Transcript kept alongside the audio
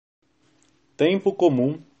Tempo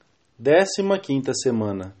comum, 15ª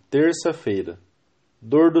semana, terça-feira.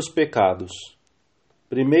 Dor dos pecados.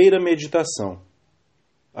 Primeira meditação.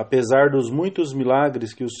 Apesar dos muitos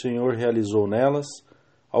milagres que o Senhor realizou nelas,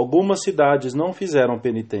 algumas cidades não fizeram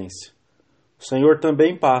penitência. O Senhor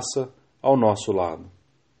também passa ao nosso lado.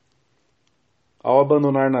 Ao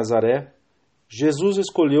abandonar Nazaré, Jesus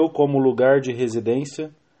escolheu como lugar de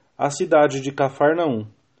residência a cidade de Cafarnaum,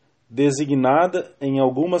 designada em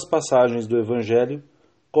algumas passagens do Evangelho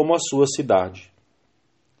como a sua cidade.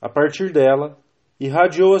 A partir dela,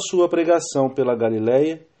 irradiou a sua pregação pela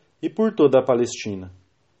Galiléia e por toda a Palestina.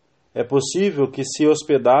 É possível que se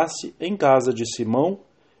hospedasse em casa de Simão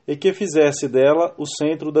e que fizesse dela o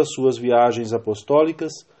centro das suas viagens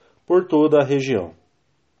apostólicas por toda a região.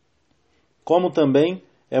 Como também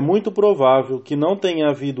é muito provável que não tenha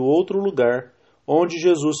havido outro lugar onde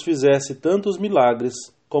Jesus fizesse tantos milagres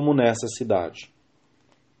como nessa cidade.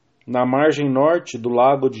 Na margem norte do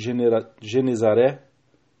lago de Genezaré,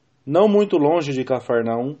 não muito longe de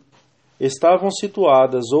Cafarnaum, estavam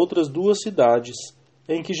situadas outras duas cidades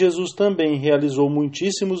em que Jesus também realizou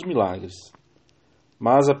muitíssimos milagres.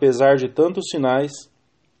 Mas apesar de tantos sinais,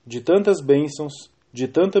 de tantas bênçãos, de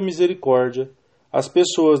tanta misericórdia, as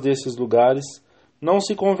pessoas desses lugares não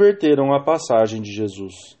se converteram à passagem de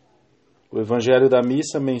Jesus. O Evangelho da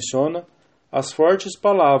Missa menciona as fortes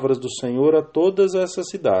palavras do Senhor a todas essas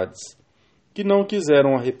cidades, que não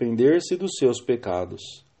quiseram arrepender-se dos seus pecados.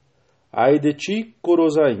 Ai de ti,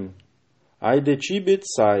 Corozaim! Ai de ti,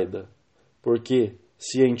 Betsaida! Porque,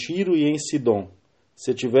 se em Tiro e em Sidom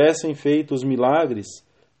se tivessem feito os milagres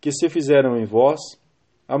que se fizeram em vós,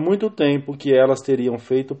 há muito tempo que elas teriam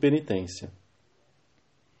feito penitência.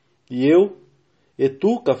 E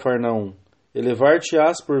tu, Cafarnaum,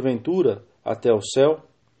 elevar-te-ás porventura até o céu?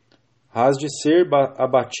 Hás de ser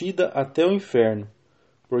abatida até o inferno,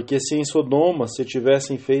 porque se em Sodoma se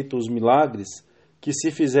tivessem feito os milagres que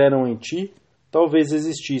se fizeram em ti, talvez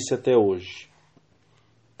existisse até hoje.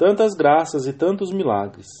 Tantas graças e tantos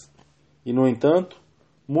milagres. E, no entanto,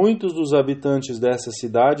 muitos dos habitantes dessas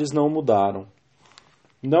cidades não mudaram.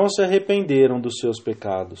 Não se arrependeram dos seus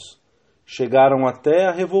pecados. Chegaram até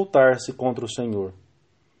a revoltar-se contra o Senhor.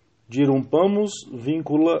 Dirumpamus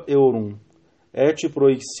vincula eurum, et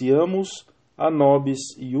proixiamus a nobis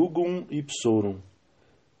iugum ipsorum.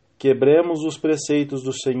 Quebremos os preceitos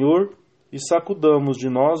do Senhor e sacudamos de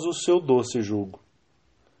nós o seu doce jugo.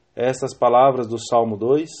 Estas palavras do Salmo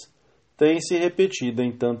 2 têm-se repetido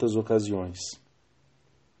em tantas ocasiões.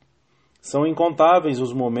 São incontáveis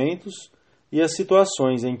os momentos e as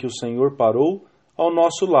situações em que o Senhor parou ao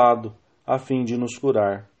nosso lado, a fim de nos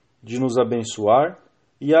curar, de nos abençoar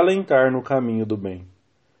e alentar no caminho do bem.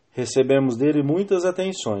 Recebemos dele muitas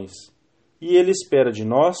atenções, e ele espera de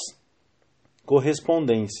nós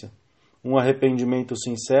correspondência, um arrependimento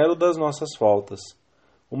sincero das nossas faltas,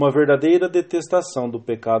 uma verdadeira detestação do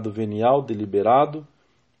pecado venial deliberado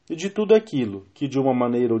e de tudo aquilo que de uma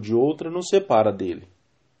maneira ou de outra nos separa dele.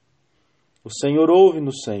 O Senhor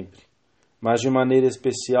ouve-nos sempre, mas de maneira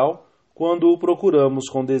especial quando o procuramos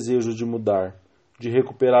com desejo de mudar, de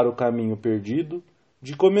recuperar o caminho perdido,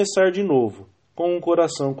 de começar de novo, com um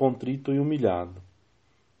coração contrito e humilhado.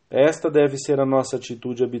 Esta deve ser a nossa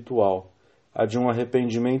atitude habitual, a de um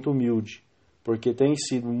arrependimento humilde, porque tem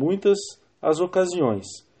sido muitas as ocasiões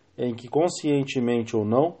em que, conscientemente ou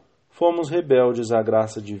não, fomos rebeldes à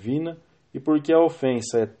graça divina e porque a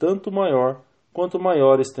ofensa é tanto maior quanto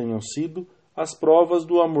maiores tenham sido as provas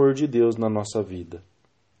do amor de Deus na nossa vida.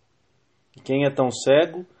 E quem é tão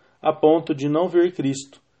cego a ponto de não ver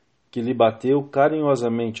Cristo, que lhe bateu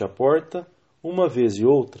carinhosamente a porta, uma vez e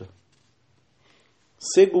outra?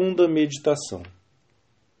 Segunda meditação.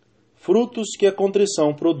 Frutos que a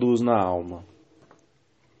contrição produz na alma.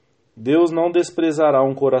 Deus não desprezará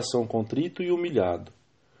um coração contrito e humilhado.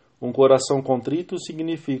 Um coração contrito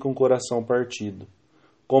significa um coração partido,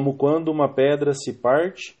 como quando uma pedra se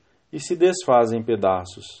parte e se desfaz em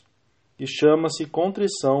pedaços, e chama-se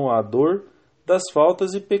contrição à dor das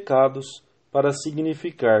faltas e pecados, para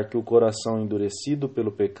significar que o coração endurecido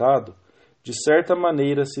pelo pecado, de certa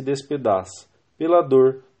maneira se despedaça, pela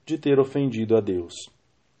dor de ter ofendido a Deus.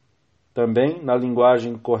 Também, na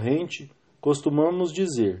linguagem corrente, costumamos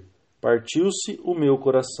dizer, partiu-se o meu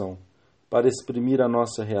coração, para exprimir a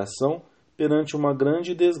nossa reação perante uma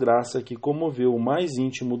grande desgraça que comoveu o mais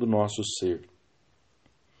íntimo do nosso ser.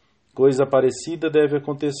 Coisa parecida deve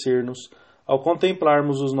acontecer-nos ao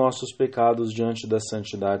contemplarmos os nossos pecados diante da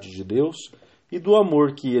santidade de Deus e do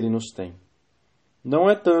amor que Ele nos tem. Não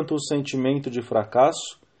é tanto o sentimento de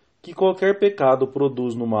fracasso que qualquer pecado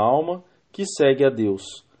produz numa alma que segue a Deus,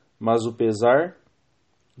 mas o pesar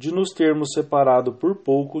de nos termos separado por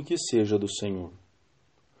pouco que seja do Senhor.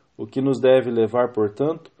 O que nos deve levar,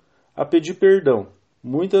 portanto, a pedir perdão,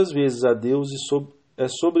 muitas vezes a Deus, é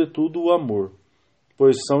sobretudo o amor,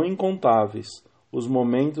 pois são incontáveis os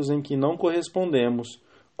momentos em que não correspondemos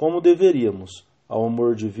como deveríamos ao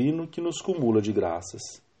amor divino que nos cumula de graças.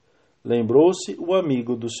 Lembrou-se o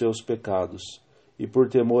amigo dos seus pecados, e por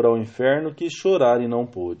temor ao inferno quis chorar e não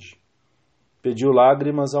pôde. Pediu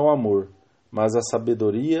lágrimas ao amor, mas a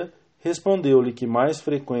sabedoria respondeu-lhe que mais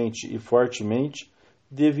frequente e fortemente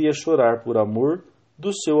devia chorar por amor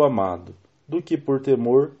do seu amado, do que por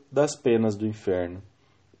temor das penas do inferno,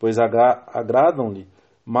 pois agradam-lhe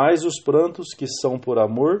mais os prantos que são por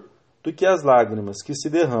amor do que as lágrimas que se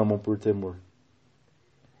derramam por temor.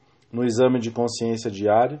 No exame de consciência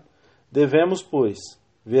diário, devemos, pois,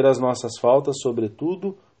 ver as nossas faltas,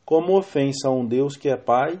 sobretudo, como ofensa a um Deus que é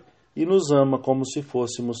Pai e nos ama como se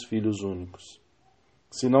fôssemos filhos únicos.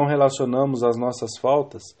 Se não relacionamos as nossas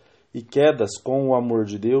faltas e quedas com o amor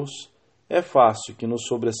de Deus, é fácil que nos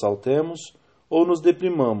sobressaltemos ou nos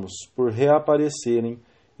deprimamos por reaparecerem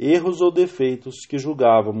erros ou defeitos que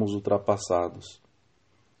julgávamos ultrapassados,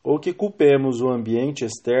 ou que culpemos o ambiente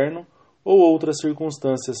externo ou outras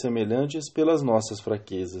circunstâncias semelhantes pelas nossas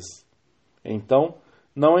fraquezas. Então,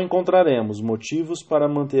 não encontraremos motivos para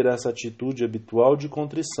manter essa atitude habitual de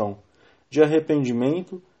contrição, de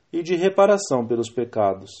arrependimento e de reparação pelos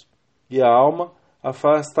pecados, e a alma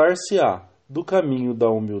afastar-se-á do caminho da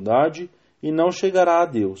humildade e não chegará a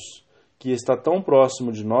Deus, que está tão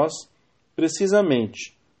próximo de nós,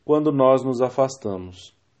 precisamente quando nós nos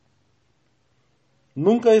afastamos.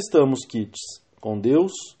 Nunca estamos quites com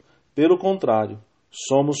Deus, pelo contrário,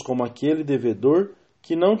 somos como aquele devedor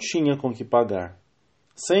que não tinha com que pagar.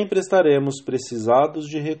 Sempre estaremos precisados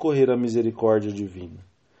de recorrer à misericórdia divina.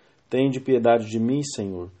 Tende piedade de mim,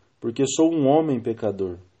 Senhor, porque sou um homem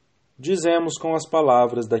pecador. Dizemos com as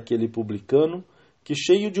palavras daquele publicano que,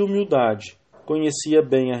 cheio de humildade, conhecia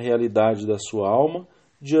bem a realidade da sua alma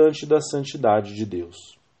diante da santidade de Deus.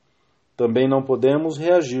 Também não podemos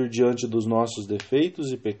reagir diante dos nossos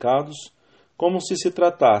defeitos e pecados como se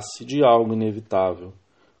tratasse de algo inevitável,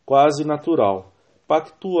 quase natural,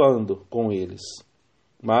 pactuando com eles,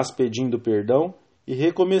 mas pedindo perdão e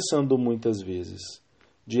recomeçando muitas vezes.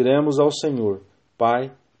 Diremos ao Senhor: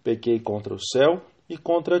 Pai, pequei contra o céu e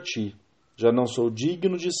contra ti. Já não sou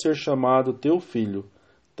digno de ser chamado teu filho.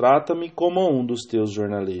 Trata-me como um dos teus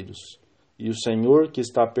jornaleiros. E o Senhor, que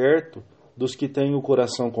está perto dos que têm o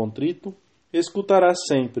coração contrito, escutará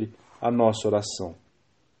sempre a nossa oração.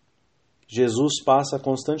 Jesus passa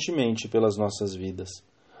constantemente pelas nossas vidas,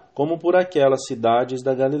 como por aquelas cidades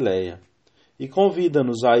da Galileia, e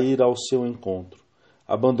convida-nos a ir ao seu encontro,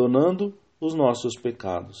 abandonando os nossos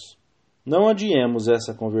pecados. Não adiemos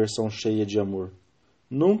essa conversão cheia de amor.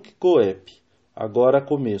 Nunc coep, agora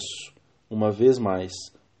começo, uma vez mais,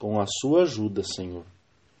 com a sua ajuda, Senhor.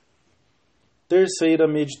 Terceira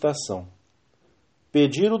meditação.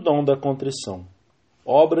 Pedir o dom da contrição.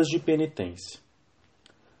 Obras de penitência.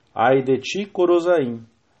 Ai de ti, Corozaim,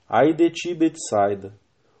 ai de ti, Betsaida.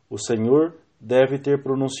 O Senhor deve ter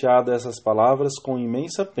pronunciado essas palavras com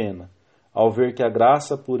imensa pena, ao ver que a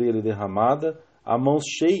graça por ele derramada, a mãos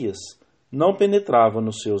cheias, não penetrava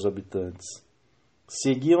nos seus habitantes.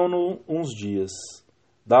 Seguiam-no uns dias,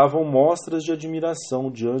 davam mostras de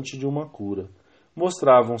admiração diante de uma cura,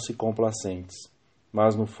 mostravam-se complacentes,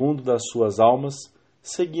 mas no fundo das suas almas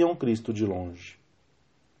seguiam Cristo de longe.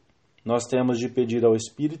 Nós temos de pedir ao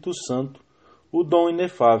Espírito Santo o dom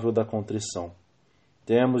inefável da contrição.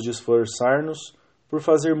 Temos de esforçar-nos por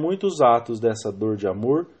fazer muitos atos dessa dor de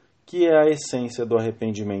amor que é a essência do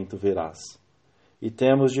arrependimento veraz. E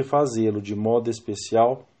temos de fazê-lo de modo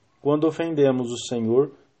especial quando ofendemos o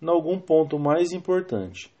Senhor em algum ponto mais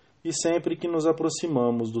importante e sempre que nos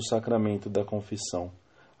aproximamos do sacramento da confissão,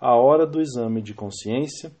 à hora do exame de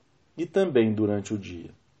consciência e também durante o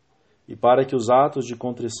dia. E para que os atos de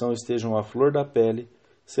contrição estejam à flor da pele,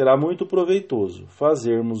 será muito proveitoso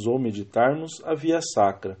fazermos ou meditarmos a via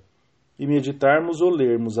sacra, e meditarmos ou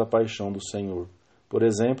lermos a paixão do Senhor, por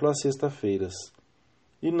exemplo, às sextas-feiras,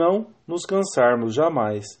 e não nos cansarmos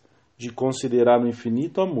jamais de considerar o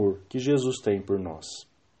infinito amor que Jesus tem por nós.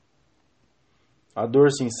 A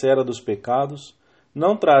dor sincera dos pecados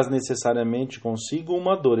não traz necessariamente consigo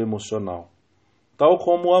uma dor emocional. Tal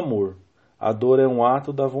como o amor, a dor é um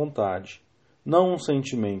ato da vontade, não um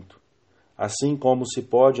sentimento. Assim como se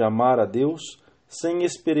pode amar a Deus sem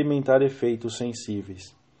experimentar efeitos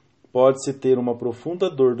sensíveis, pode-se ter uma profunda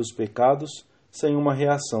dor dos pecados sem uma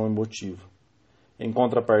reação emotiva. Em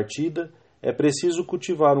contrapartida, é preciso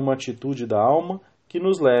cultivar uma atitude da alma que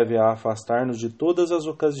nos leve a afastar-nos de todas as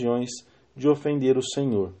ocasiões de ofender o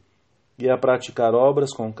Senhor e a praticar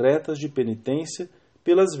obras concretas de penitência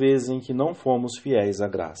pelas vezes em que não fomos fiéis à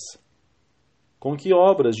graça. Com que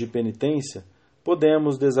obras de penitência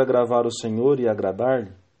podemos desagravar o Senhor e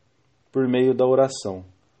agradar-lhe? Por meio da oração,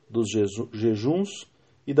 dos jejuns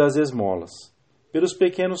e das esmolas, pelos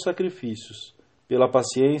pequenos sacrifícios, pela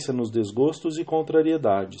paciência nos desgostos e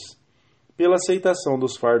contrariedades, pela aceitação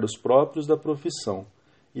dos fardos próprios da profissão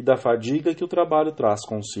e da fadiga que o trabalho traz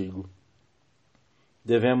consigo.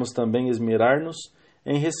 Devemos também esmerar-nos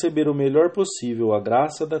em receber o melhor possível a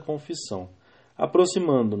graça da confissão,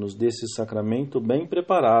 aproximando-nos desse sacramento bem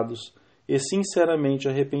preparados e sinceramente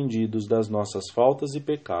arrependidos das nossas faltas e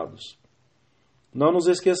pecados. Não nos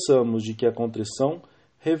esqueçamos de que a contrição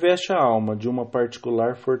reveste a alma de uma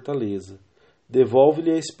particular fortaleza, devolve-lhe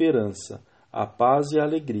a esperança, a paz e a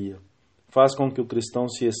alegria, faz com que o cristão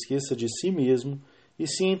se esqueça de si mesmo e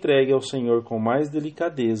se entregue ao Senhor com mais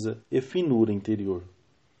delicadeza e finura interior.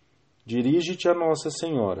 Dirige-te a Nossa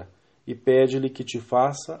Senhora e pede-lhe que te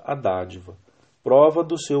faça a dádiva, prova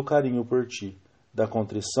do seu carinho por ti, da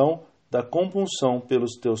contrição, da compunção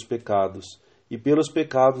pelos teus pecados e pelos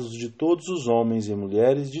pecados de todos os homens e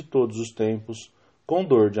mulheres de todos os tempos, com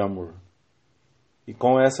dor de amor. E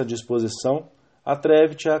com essa disposição,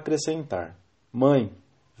 atreve-te a acrescentar: Mãe,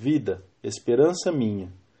 vida, esperança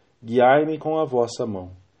minha, guiai-me com a vossa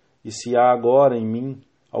mão. E se há agora em mim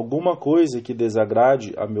alguma coisa que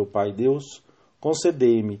desagrade a meu Pai Deus,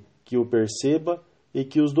 concedei-me que o perceba e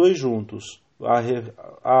que os dois juntos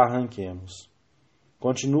a arranquemos.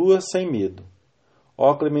 Continua sem medo.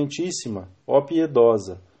 Ó Clementíssima, ó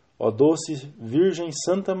Piedosa, ó Doce Virgem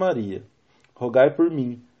Santa Maria, rogai por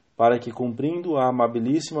mim, para que, cumprindo a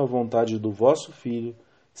amabilíssima vontade do vosso Filho,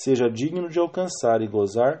 seja digno de alcançar e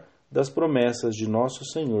gozar das promessas de nosso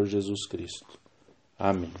Senhor Jesus Cristo.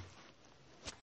 Amém.